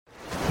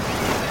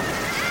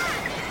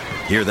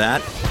Hear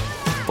that?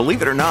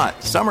 Believe it or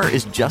not, summer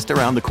is just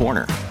around the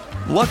corner.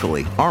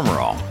 Luckily, Armor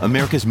All,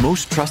 America's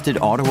most trusted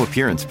auto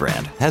appearance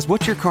brand, has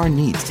what your car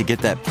needs to get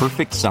that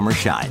perfect summer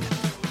shine.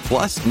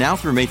 Plus, now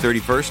through May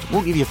 31st,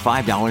 we'll give you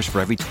 $5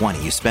 for every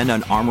 $20 you spend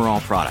on Armor All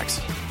products.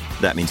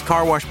 That means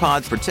car wash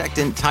pods,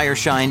 protectant, tire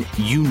shine,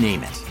 you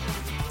name it.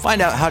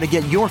 Find out how to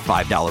get your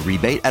 $5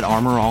 rebate at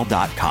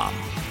armorall.com.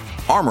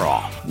 Armor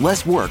All,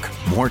 less work,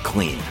 more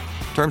clean.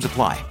 Terms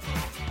apply.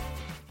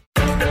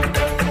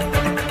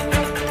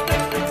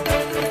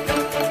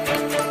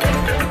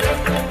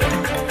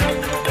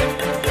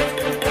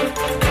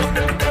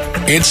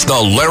 It's the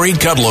Larry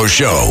Kudlow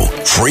Show.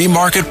 Free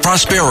market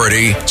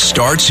prosperity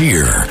starts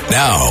here.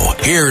 Now,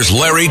 here's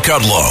Larry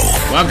Kudlow.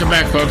 Welcome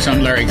back, folks.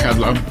 I'm Larry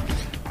Kudlow.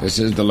 This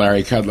is the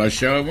Larry Kudlow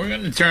Show. We're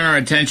going to turn our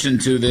attention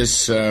to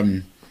this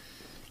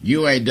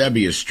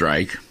UAW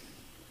strike.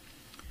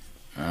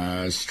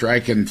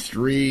 Strike in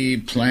 3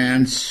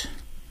 plants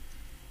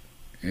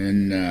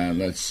in,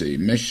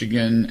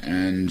 Michigan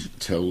and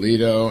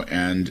Toledo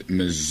and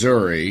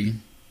Missouri.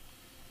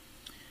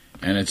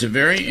 And it's a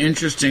very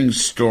interesting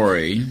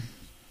story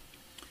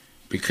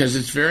because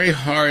it's very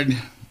hard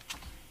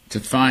to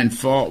find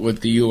fault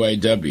with the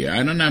UAW.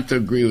 I don't have to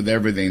agree with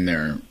everything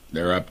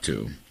they're up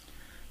to,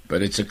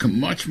 but it's a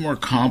much more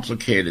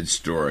complicated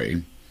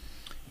story,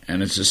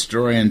 and it's a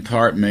story in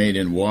part made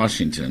in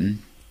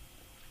Washington,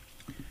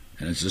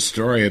 and it's a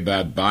story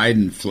about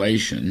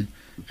Bidenflation,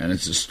 and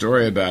it's a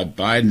story about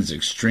Biden's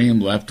extreme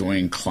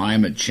left-wing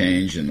climate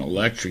change and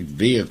electric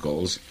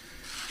vehicles,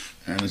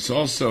 and it's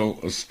also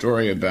a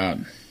story about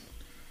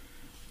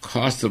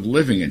cost of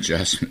living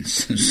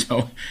adjustments.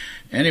 So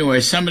anyway,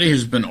 somebody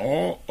who's been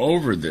all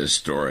over this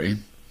story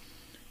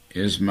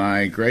is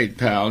my great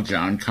pal,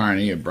 John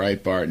Carney of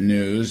Breitbart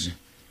News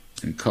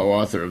and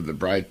co-author of the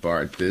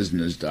Breitbart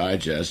Business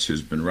Digest,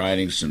 who's been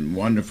writing some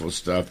wonderful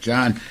stuff.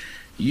 John,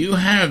 you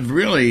have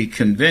really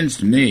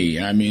convinced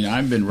me. I mean,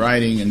 I've been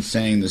writing and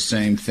saying the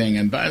same thing.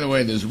 And by the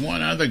way, there's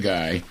one other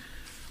guy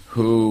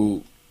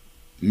who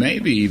may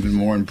be even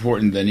more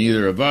important than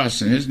either of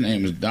us, and his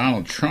name is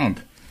Donald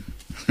Trump,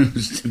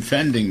 who's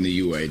defending the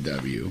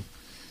UAW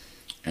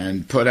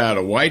and put out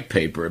a white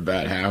paper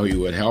about how he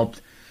would help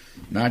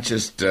not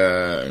just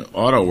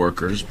auto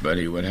workers, but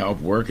he would help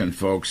working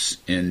folks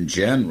in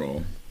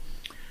general.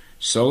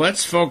 So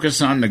let's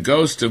focus on the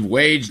ghost of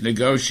wage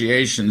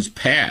negotiations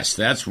past.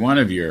 That's one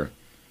of your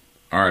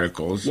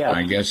articles, yes.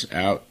 I guess,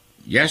 out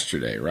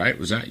yesterday, right?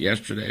 Was that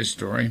yesterday's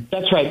story?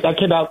 That's right. That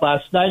came out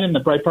last night in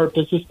the Breitbart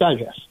Business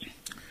Digest.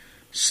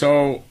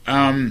 So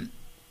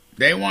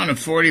they want a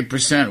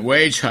 40%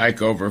 wage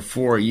hike over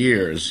 4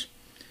 years,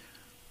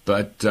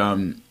 but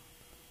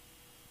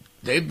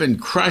they've been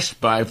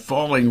crushed by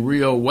falling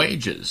real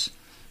wages,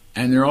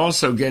 and they're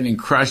also getting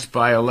crushed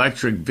by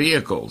electric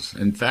vehicles.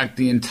 In fact,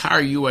 the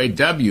entire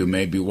UAW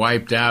may be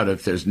wiped out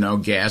if there's no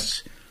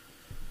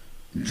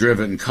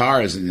gas-driven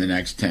cars in the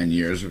next 10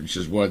 years, which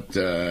is what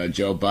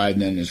Joe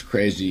Biden and his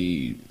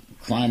crazy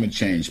climate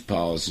change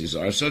policies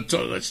are. So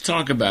let's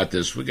talk about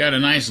this. We got a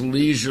nice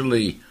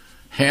leisurely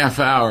half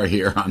hour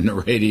here on the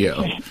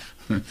radio.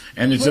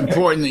 And it's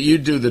important that you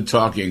do the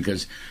talking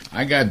because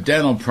I got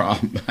dental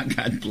problem. I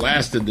got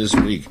blasted this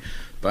week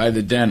by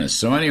the dentist.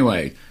 So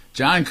anyway,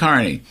 John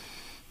Carney,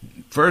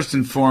 first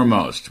and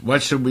foremost,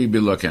 what should we be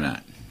looking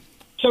at?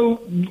 So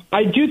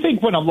I do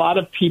think when a lot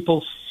of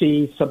people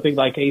see something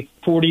like a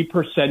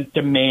 40%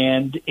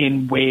 demand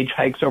in wage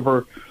hikes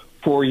over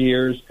 4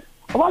 years,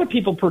 a lot of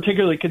people,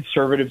 particularly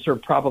conservatives, are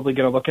probably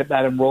going to look at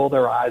that and roll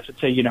their eyes and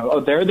say, oh,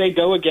 there they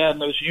go again,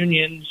 those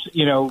unions,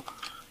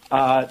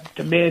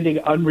 demanding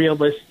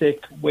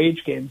unrealistic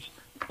wage gains.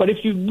 But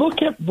if you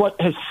look at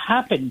what has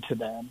happened to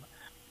them,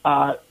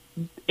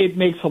 it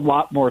makes a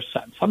lot more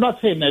sense. I'm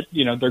not saying that,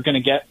 they're going to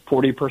get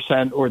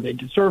 40% or they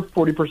deserve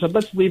 40%.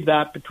 Let's leave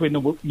that between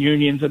the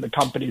unions and the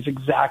companies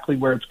exactly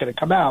where it's going to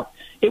come out.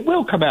 It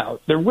will come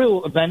out. There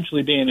will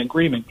eventually be an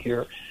agreement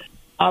here.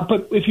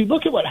 But if you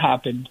look at what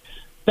happened,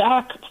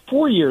 back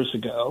 4 years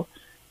ago,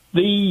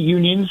 the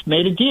unions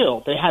made a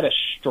deal. They had a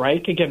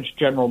strike against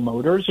General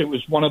Motors. It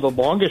was one of the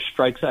longest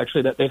strikes,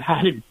 actually, that they've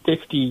had in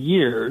 50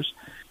 years.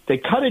 They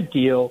cut a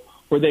deal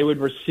where they would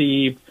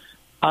receive,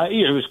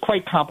 it was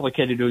quite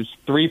complicated. It was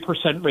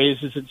 3%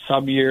 raises in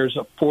some years,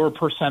 a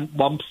 4%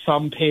 lump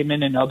sum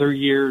payment in other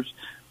years.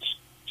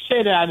 Say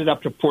it added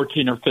up to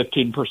 14 or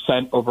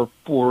 15% over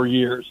 4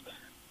 years.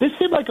 This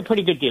seemed like a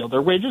pretty good deal.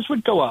 Their wages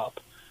would go up.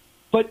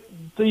 But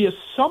the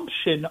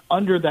assumption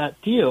under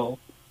that deal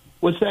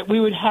was that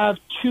we would have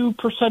 2%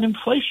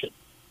 inflation,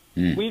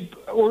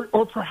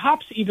 or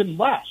perhaps even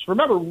less.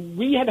 Remember,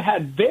 we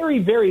had very,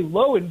 very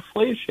low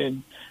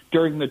inflation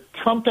during the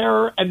Trump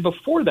era and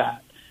before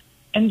that.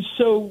 And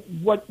so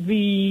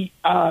the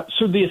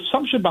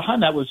assumption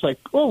behind that was like,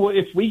 well,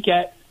 if we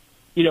get,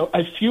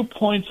 a few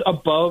points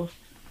above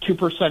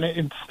 2%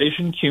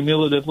 inflation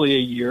cumulatively a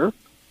year,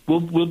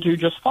 we'll do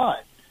just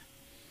fine.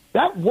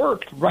 That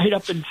worked right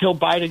up until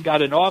Biden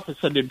got in office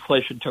and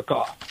inflation took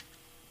off.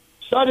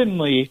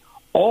 Suddenly,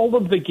 all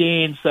of the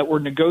gains that were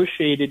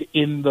negotiated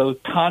in the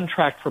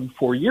contract from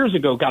 4 years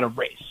ago got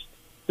erased.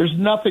 There's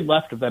nothing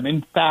left of them.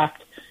 In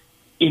fact,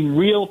 in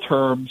real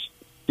terms,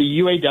 the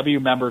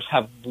UAW members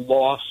have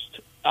lost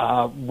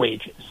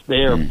wages.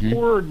 They are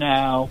poorer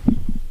now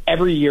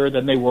every year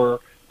than they were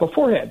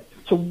beforehand.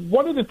 So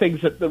one of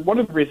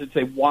the reasons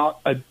they want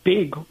a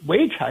big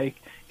wage hike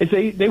is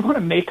they want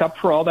to make up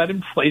for all that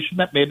inflation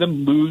that made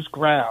them lose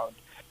ground.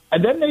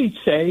 And then they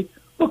say,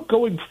 look,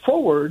 going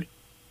forward,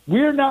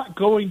 we're not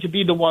going to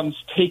be the ones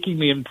taking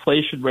the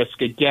inflation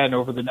risk again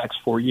over the next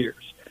 4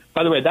 years.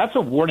 By the way, that's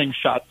a warning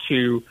shot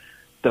to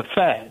the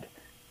Fed.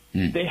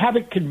 They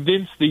haven't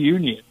convinced the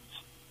unions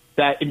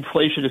that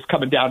inflation is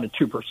coming down to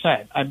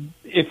 2%.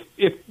 If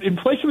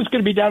inflation was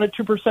going to be down at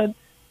 2%,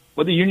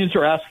 what the unions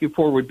are asking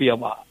for would be a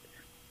lot.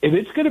 If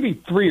it's going to be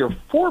 3 or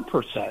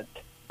 4%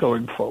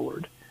 going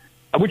forward,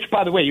 which,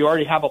 by the way, you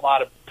already have a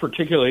lot of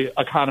particularly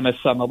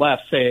economists on the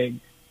left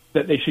saying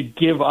that they should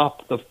give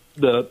up the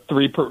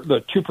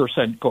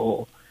 2%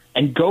 goal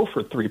and go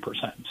for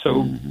 3%.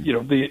 So,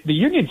 the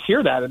unions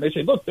hear that and they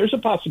say, look, there's a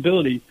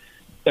possibility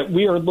that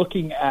we are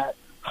looking at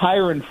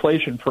higher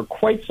inflation for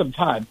quite some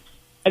time.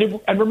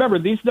 And remember,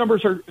 these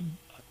numbers are,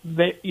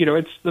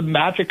 it's the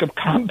magic of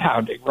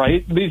compounding,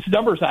 right? These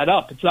numbers add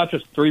up. It's not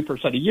just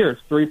 3% a year.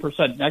 It's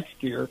 3% next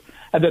year,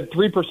 and then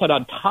 3%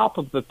 on top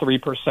of the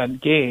 3%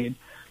 gain.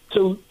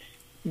 So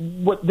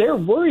what they're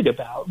worried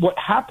about, what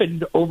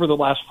happened over the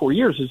last 4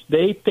 years, is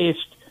they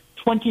faced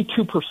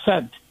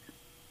 22%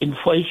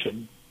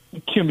 inflation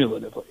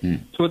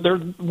cumulatively. So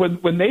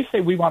when they say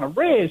we want to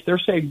raise, they're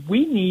saying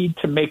we need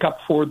to make up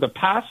for the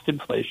past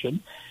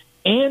inflation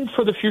and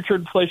for the future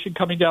inflation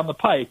coming down the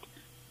pike.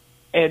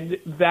 And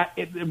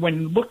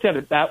when looked at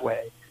it that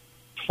way,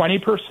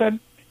 20%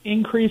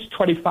 increase,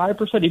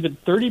 25%, even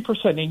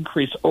 30%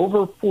 increase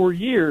over 4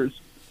 years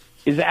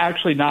is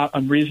actually not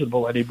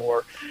unreasonable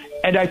anymore.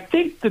 And I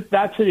think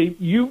that's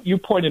you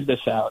pointed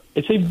this out.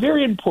 It's a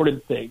very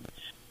important thing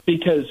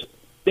because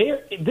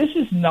this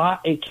is not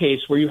a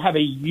case where you have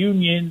a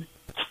union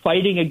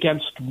fighting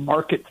against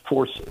market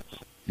forces.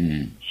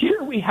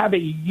 Here we have a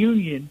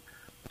union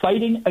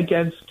fighting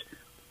against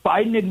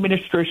Biden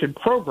administration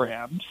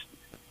programs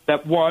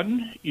that,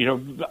 one,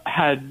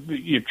 had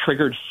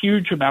triggered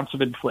huge amounts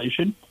of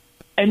inflation,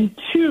 and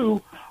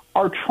two,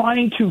 are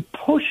trying to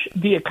push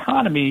the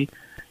economy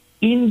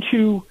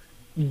into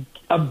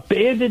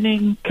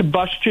abandoning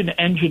combustion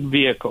engine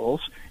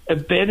vehicles,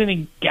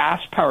 abandoning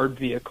gas-powered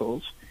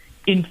vehicles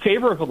in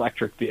favor of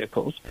electric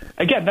vehicles.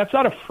 Again, that's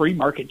not a free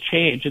market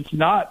change. It's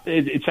not.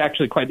 It's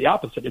actually quite the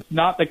opposite. It's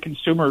not that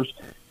consumers'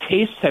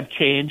 tastes have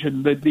changed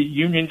and that the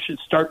union should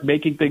start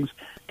making things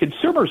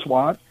consumers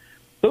want.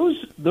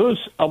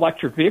 Those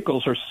electric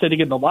vehicles are sitting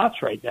in the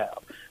lots right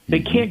now. They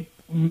can't.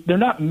 They're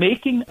not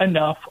making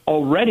enough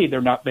already.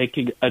 They're not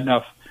making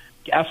enough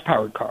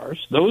gas-powered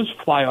cars. Those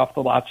fly off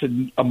the lots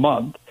in a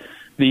month.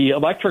 The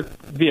electric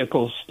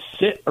vehicles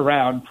sit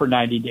around for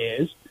 90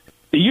 days.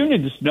 The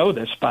unions know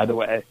this, by the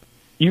way.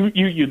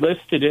 You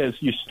listed as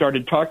you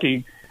started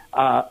talking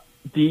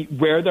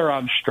where they're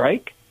on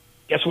strike.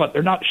 Guess what?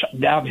 They're not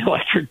shutting down the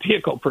electric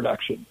vehicle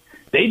production.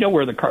 They know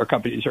where the car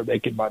companies are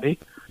making money.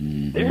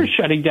 They're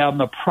shutting down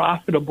the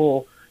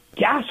profitable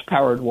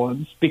gas-powered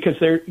ones because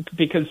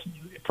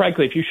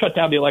frankly, if you shut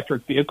down the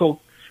electric vehicle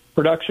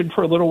production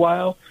for a little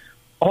while,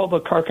 all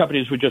the car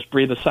companies would just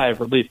breathe a sigh of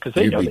relief because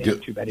they know they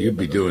have too many. You'd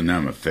be doing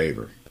them a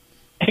favor.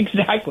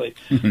 Exactly.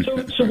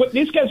 So what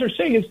these guys are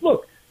saying is,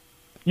 look,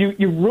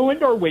 you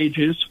ruined our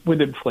wages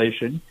with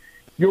inflation.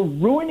 You're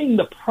ruining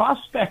the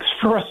prospects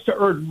for us to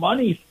earn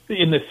money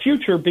in the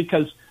future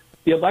because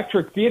the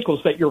electric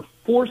vehicles that you're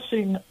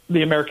forcing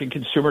the American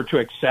consumer to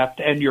accept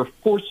and you're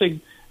forcing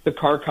the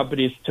car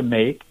companies to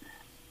make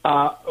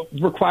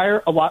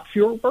require a lot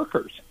fewer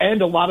workers.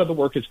 And a lot of the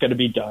work is going to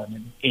be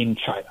done in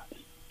China.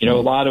 A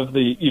lot of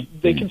they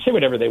can say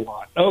whatever they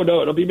want. Oh,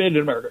 no, it'll be made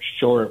in America.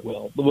 Sure, it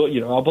will.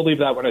 I'll believe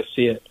that when I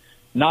see it.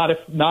 Not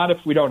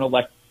if we don't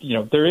elect.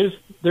 There is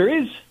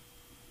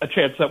a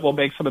chance that we'll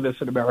make some of this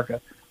in America,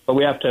 but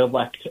we have to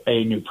elect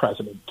a new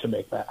president to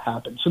make that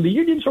happen. So the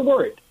unions are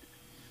worried.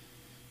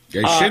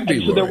 They should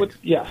be worried.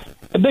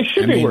 They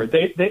should be worried.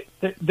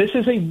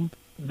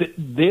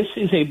 This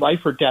is a life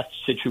or death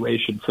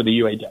situation for the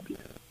UAW.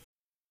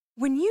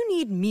 When you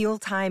need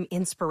mealtime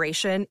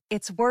inspiration,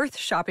 it's worth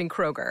shopping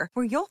Kroger,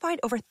 where you'll find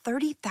over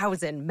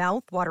 30,000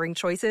 mouth-watering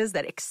choices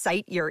that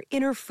excite your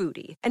inner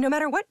foodie. And no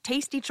matter what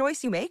tasty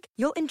choice you make,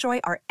 you'll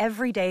enjoy our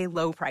everyday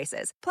low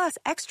prices, plus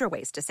extra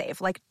ways to save,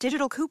 like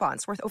digital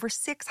coupons worth over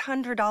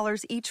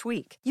 $600 each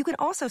week. You can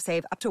also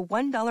save up to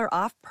 $1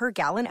 off per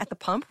gallon at the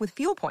pump with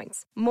fuel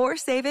points. More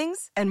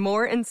savings and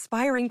more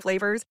inspiring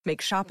flavors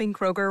make shopping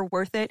Kroger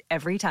worth it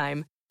every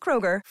time.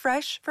 Kroger,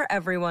 fresh for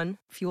everyone.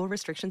 Fuel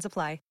restrictions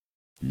apply.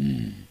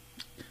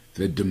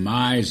 The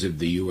demise of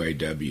the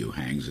UAW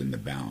hangs in the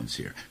balance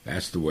here.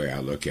 That's the way I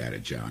look at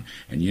it, John.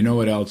 And you know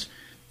what else?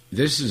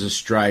 This is a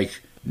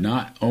strike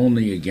not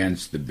only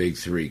against the big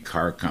three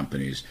car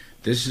companies.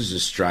 This is a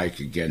strike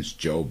against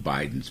Joe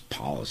Biden's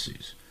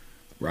policies,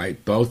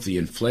 right? Both the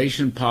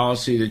inflation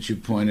policy that you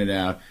pointed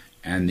out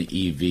and the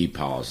EV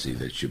policy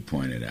that you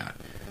pointed out.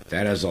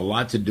 That has a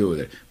lot to do with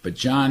it. But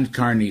John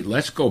Carney,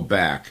 let's go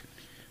back.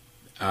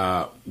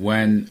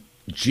 When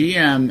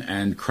GM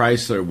and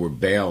Chrysler were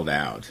bailed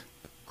out,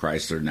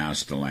 Chrysler, now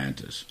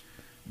Stellantis,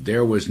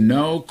 there was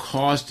no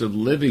cost of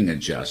living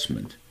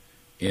adjustment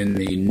in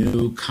the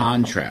new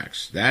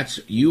contracts.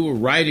 You were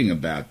writing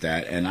about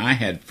that, and I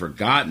had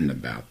forgotten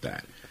about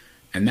that.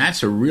 And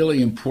that's a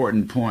really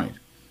important point,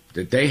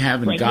 that they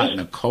haven't gotten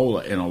a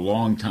COLA in a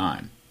long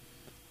time.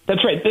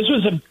 That's right. This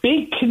was a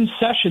big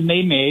concession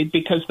they made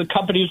because the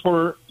companies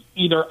were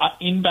either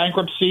in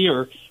bankruptcy,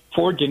 or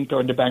Ford didn't go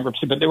into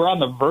bankruptcy, but they were on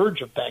the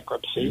verge of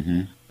bankruptcy.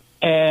 Mm-hmm.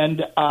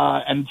 And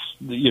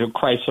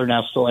Chrysler,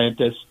 now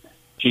Stellantis,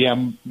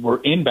 GM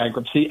were in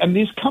bankruptcy. And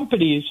these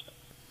companies,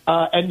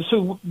 and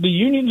so the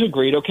unions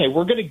agreed, okay,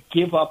 we're going to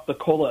give up the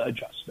COLA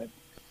adjustment.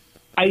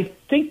 I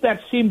think that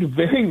seemed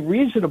very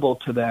reasonable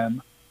to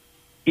them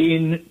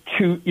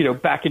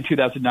back in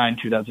 2009,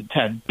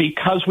 2010,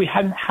 because we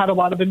hadn't had a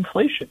lot of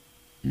inflation,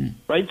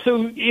 right?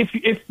 So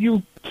if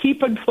you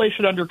keep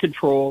inflation under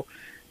control,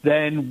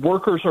 then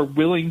workers are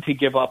willing to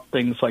give up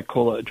things like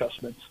COLA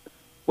adjustments.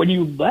 When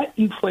you let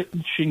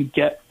inflation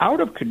get out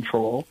of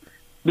control,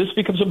 this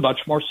becomes a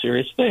much more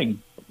serious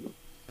thing.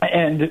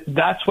 And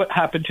that's what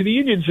happened to the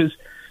unions is,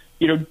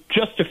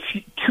 just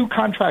two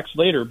contracts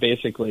later,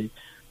 basically,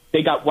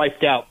 they got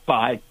wiped out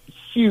by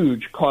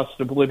huge cost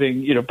of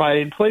living, by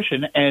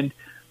inflation. And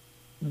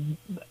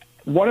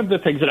one of the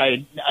things that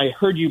I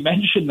heard you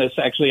mention this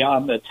actually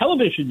on the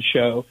television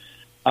show,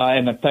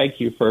 and I thank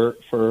you for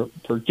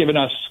giving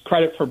us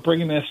credit for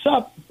bringing this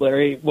up,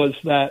 Larry, was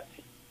that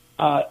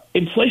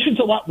inflation's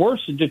a lot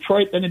worse in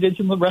Detroit than it is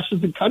in the rest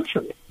of the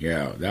country.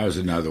 Yeah, that was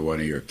another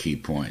one of your key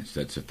points.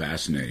 That's a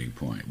fascinating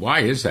point. Why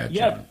is that,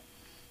 John? Yeah.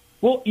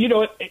 Well,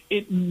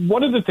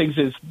 one of the things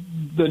is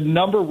the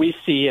number we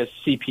see as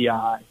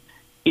CPI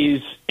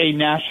is a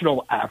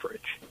national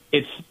average.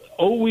 It's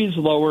always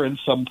lower in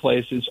some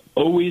places,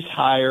 always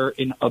higher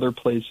in other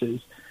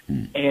places.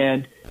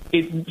 And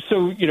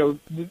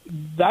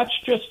that's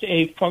just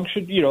a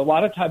function. A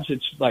lot of times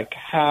it's like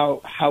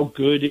how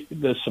good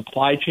the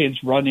supply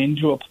chains run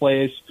into a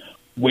place,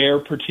 where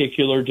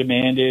particular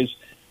demand is.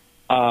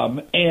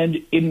 And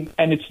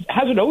it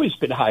hasn't always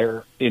been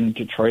higher in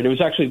Detroit. It was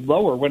actually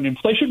lower. When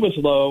inflation was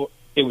low,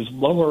 it was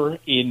lower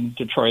in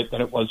Detroit than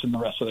it was in the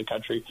rest of the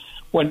country.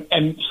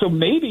 So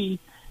maybe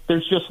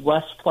there's just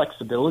less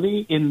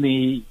flexibility in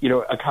the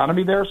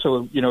economy there.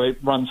 So it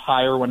runs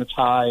higher when it's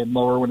high and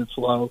lower when it's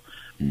low.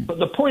 But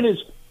the point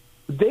is,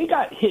 they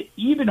got hit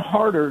even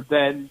harder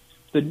than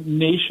the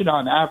nation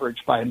on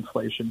average by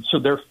inflation. So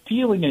they're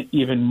feeling it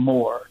even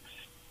more.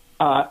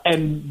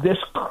 And this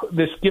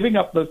giving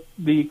up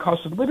the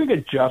cost of living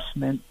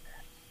adjustment,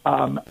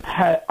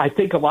 I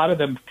think a lot of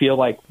them feel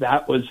like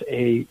that was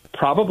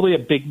probably a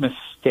big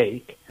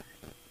mistake.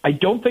 I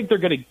don't think they're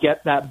going to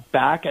get that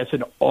back as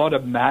an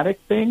automatic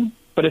thing,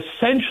 but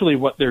essentially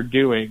what they're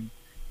doing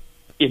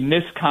in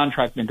this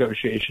contract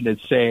negotiation is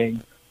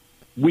saying,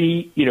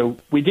 we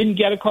didn't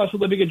get a cost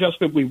of living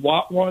adjustment. We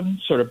want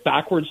one, sort of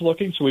backwards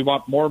looking. So we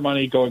want more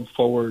money going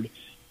forward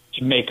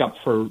to make up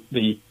for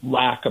the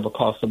lack of a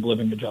cost of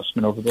living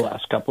adjustment over the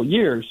last couple of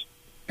years.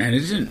 And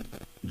isn't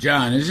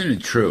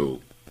it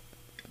true?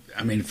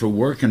 I mean, for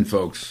working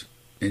folks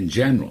in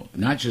general,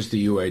 not just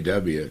the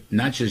UAW,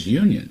 not just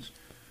unions,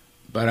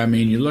 but I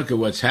mean, you look at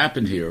what's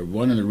happened here.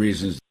 One of the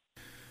reasons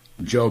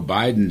Joe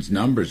Biden's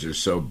numbers are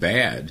so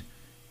bad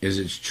is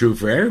it's true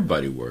for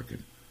everybody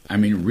working. I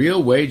mean,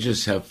 real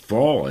wages have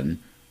fallen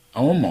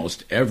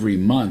almost every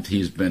month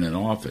he's been in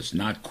office.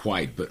 Not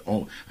quite, but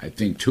I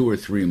think 2 or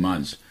 3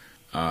 months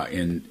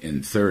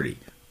in 30.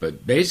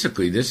 But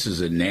basically, this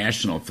is a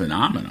national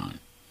phenomenon.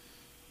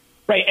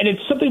 Right, and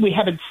it's something we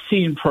haven't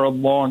seen for a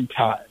long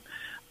time.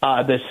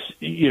 This,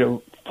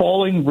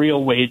 falling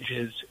real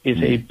wages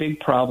is a big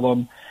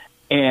problem.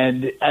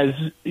 And as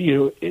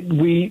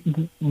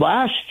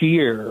last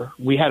year,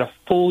 we had a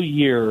full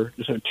year,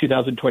 so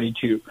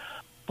 2022,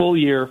 full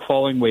year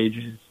falling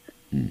wages.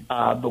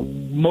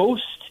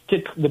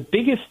 The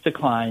biggest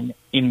decline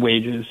in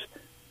wages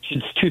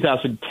since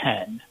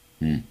 2010.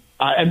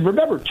 And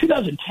remember,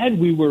 2010,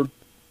 we were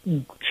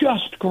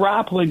just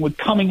grappling with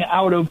coming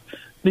out of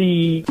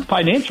the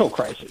financial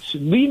crisis.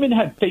 Lehman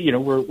had,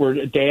 we're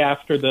a day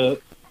after the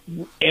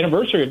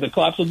anniversary of the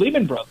collapse of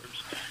Lehman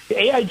Brothers. The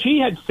AIG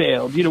had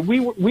failed.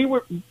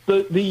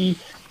 The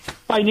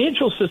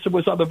financial system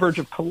was on the verge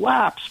of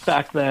collapse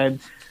back then.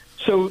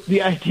 So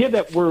the idea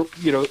that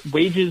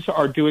wages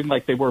are doing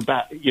like they were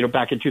back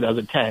in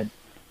 2010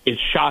 is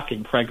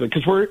shocking, frankly,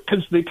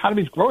 because the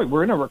economy's growing.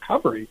 We're in a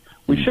recovery.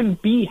 We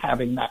shouldn't be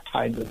having that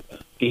kind of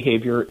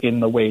behavior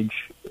in the wage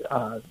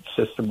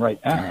system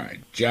right now. All right.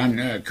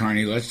 John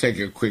Carney, let's take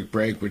a quick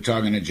break. We're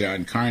talking to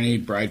John Carney,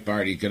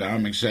 Breitbart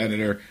economics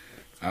editor,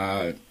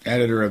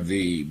 editor of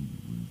the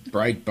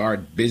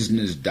Breitbart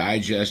Business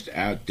Digest,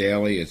 out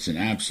daily. It's an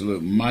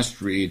absolute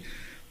must-read.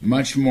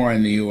 Much more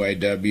in the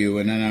UAW,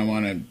 and then I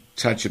want to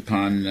touch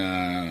upon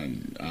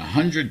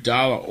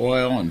 $100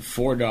 oil and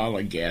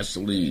 $4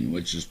 gasoline,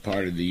 which is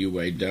part of the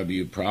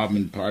UAW problem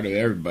and part of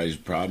everybody's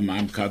problem.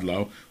 I'm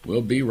Kudlow.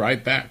 We'll be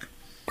right back.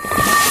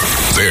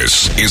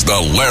 This is the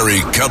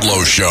Larry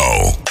Kudlow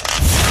Show.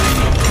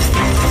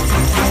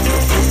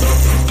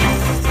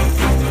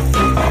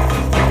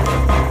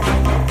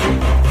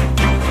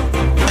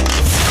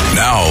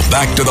 Now,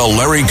 back to the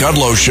Larry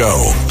Kudlow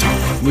Show.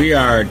 We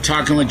are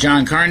talking with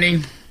John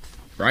Carney,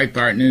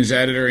 Breitbart news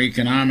editor,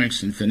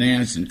 economics and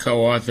finance, and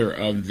co-author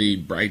of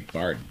the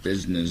Breitbart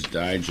Business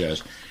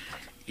Digest.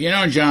 You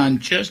know, John,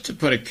 just to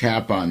put a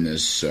cap on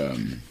this,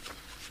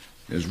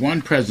 there's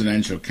one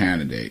presidential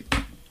candidate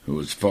who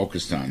is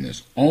focused on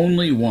this.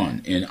 Only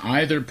one in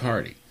either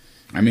party.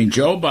 I mean,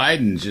 Joe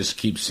Biden just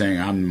keeps saying,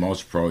 I'm the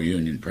most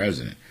pro-union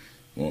president.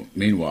 Well,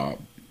 meanwhile,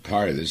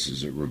 part of this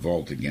is a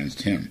revolt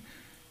against him.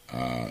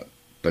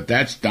 But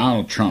that's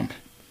Donald Trump.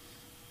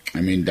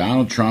 I mean,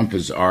 Donald Trump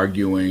is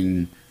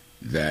arguing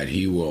that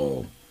he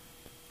will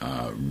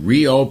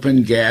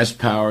reopen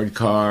gas-powered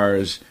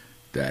cars,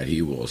 that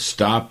he will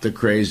stop the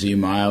crazy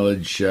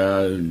mileage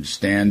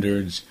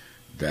standards,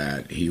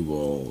 that he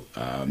will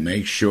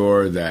make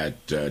sure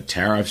that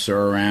tariffs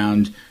are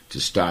around to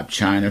stop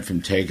China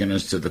from taking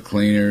us to the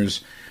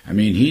cleaners. I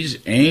mean, he's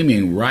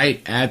aiming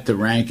right at the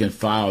rank and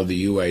file of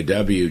the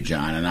UAW,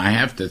 John, and I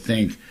have to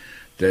think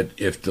that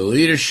if the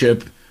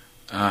leadership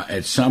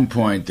at some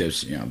point,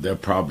 they'll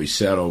probably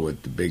settle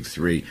with the big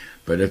three.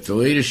 But if the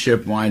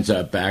leadership winds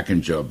up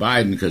backing Joe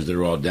Biden because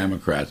they're all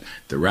Democrats,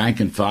 the rank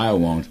and file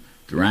won't.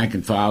 The rank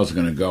and file is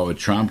going to go with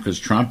Trump because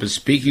Trump is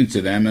speaking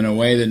to them in a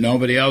way that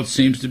nobody else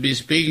seems to be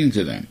speaking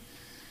to them.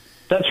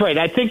 That's right.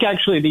 I think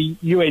actually the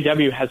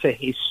UAW has a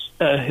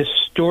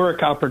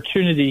historic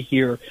opportunity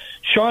here.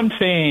 Sean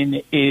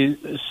Fain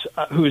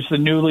who is the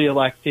newly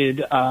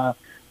elected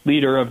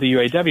leader of the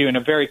UAW in a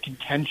very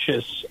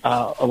contentious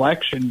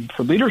election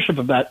for leadership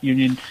of that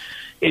union,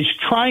 is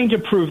trying to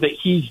prove that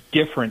he's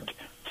different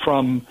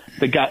from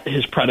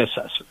his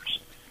predecessors.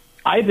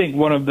 I think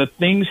one of the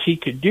things he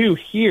could do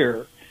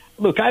here,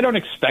 look, I don't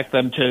expect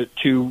them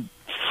to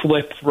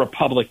flip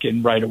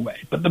Republican right away,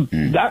 but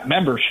that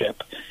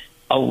membership,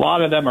 a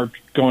lot of them are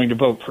going to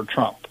vote for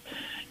Trump.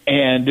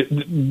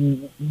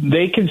 And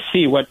they can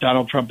see what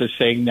Donald Trump is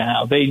saying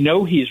now. They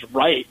know he's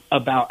right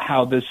about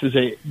how this is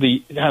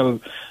how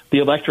the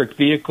electric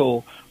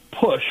vehicle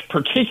push,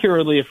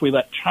 particularly if we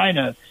let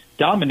China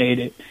dominate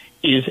it,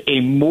 is a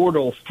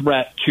mortal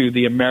threat to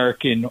the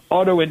American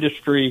auto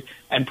industry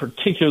and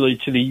particularly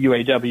to the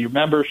UAW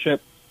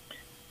membership.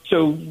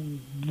 So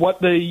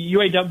what the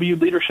UAW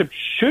leadership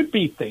should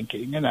be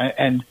thinking,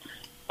 and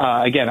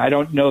again, I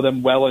don't know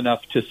them well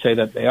enough to say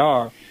that they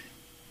are,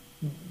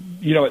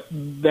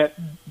 that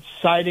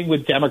siding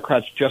with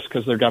Democrats just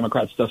because they're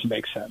Democrats doesn't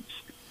make sense.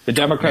 The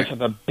Democrats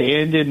have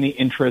abandoned the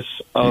interests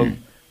of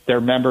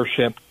their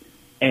membership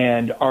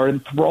and are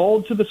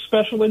enthralled to the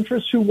special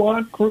interests who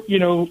want,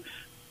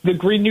 the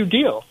Green New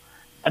Deal.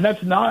 And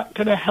that's not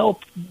going to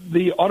help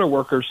the auto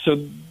workers.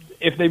 So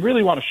if they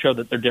really want to show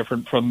that they're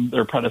different from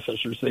their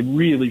predecessors, they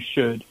really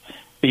should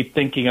be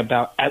thinking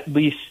about at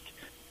least,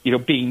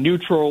 being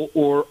neutral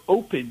or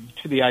open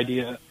to the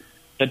idea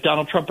that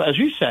Donald Trump, as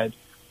you said,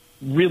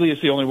 really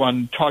is the only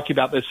one talking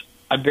about this.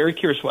 I'm very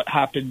curious what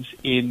happens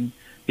in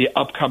the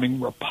upcoming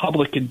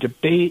Republican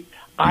debate.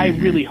 I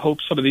really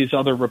hope some of these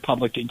other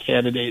Republican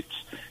candidates,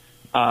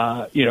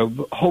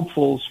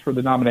 hopefuls for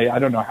the nominee, I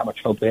don't know how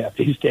much hope they have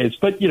these days,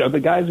 but, the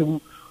guys who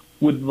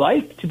would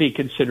like to be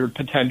considered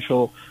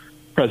potential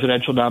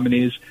presidential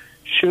nominees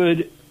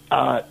should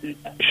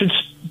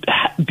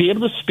be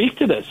able to speak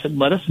to this and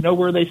let us know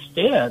where they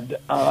stand.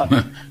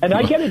 And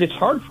I get it. It's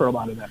hard for a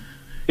lot of them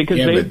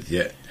because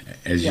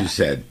you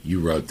said, you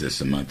wrote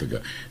this a month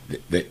ago.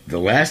 The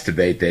last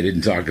debate, they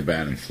didn't talk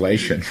about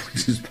inflation,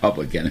 which is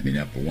public enemy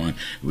number one.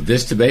 With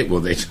this debate, will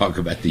they talk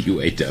about the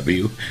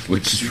UAW,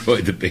 which is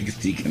really the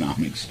biggest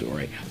economic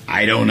story?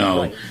 I don't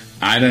know. Right.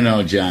 I don't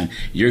know, John.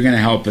 You're going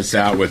to help us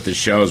out with the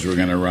shows we're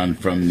going to run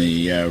from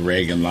the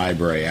Reagan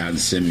Library out in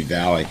Simi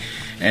Valley.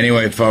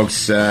 Anyway,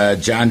 folks,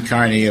 John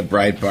Carney of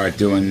Breitbart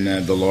doing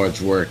the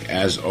Lord's work,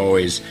 as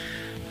always.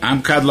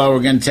 I'm Kudlow.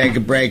 We're going to take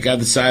a break.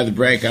 Other side of the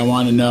break, I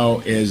want to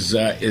know, is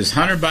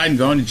Hunter Biden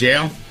going to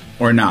jail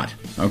or not?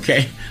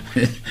 Okay?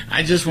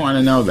 I just want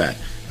to know that.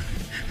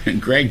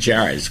 And Greg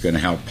Jarrett is going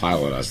to help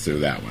pilot us through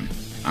that one.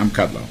 I'm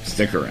Kudlow.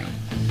 Stick around.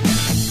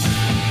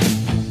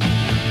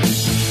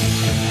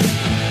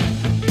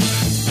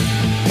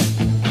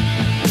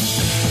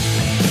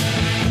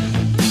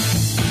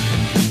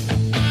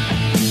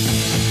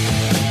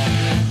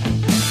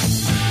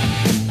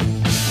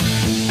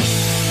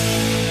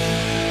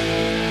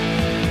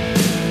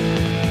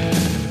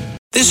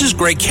 This is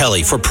Greg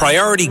Kelly for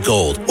Priority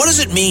Gold. What does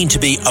it mean to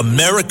be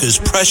America's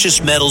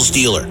precious metals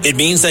dealer? It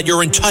means that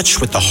you're in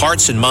touch with the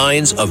hearts and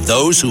minds of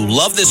those who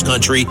love this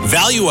country,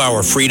 value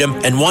our freedom,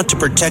 and want to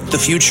protect the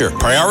future.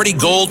 Priority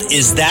Gold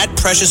is that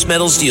precious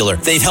metals dealer.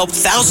 They've helped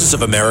thousands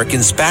of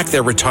Americans back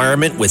their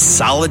retirement with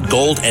solid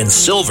gold and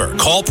silver.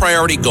 Call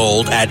Priority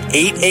Gold at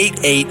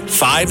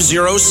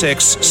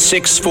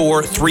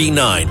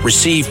 888-506-6439.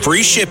 Receive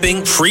free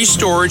shipping, free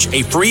storage,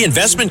 a free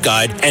investment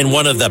guide, and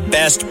one of the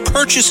best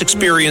purchase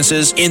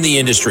experiences in the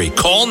industry.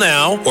 Call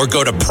now or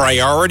go to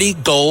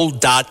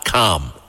PriorityGold.com.